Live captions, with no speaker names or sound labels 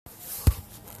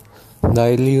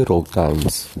Daily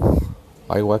routines.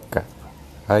 I wake up.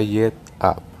 I get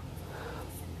up.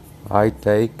 I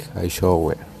take a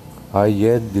shower. I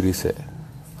get dressed.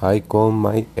 I comb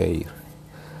my hair.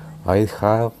 I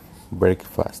have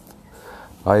breakfast.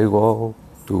 I go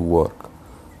to work.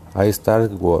 I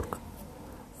start work.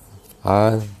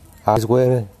 I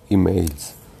answer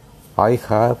emails. I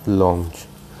have lunch.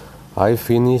 I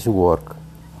finish work.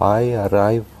 I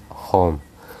arrive home.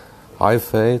 I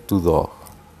feed to dog.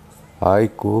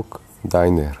 I cook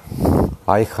dinner.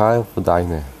 I have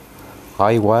dinner.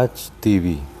 I watch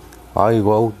TV. I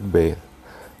go to bed.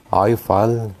 I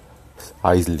fall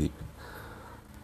asleep.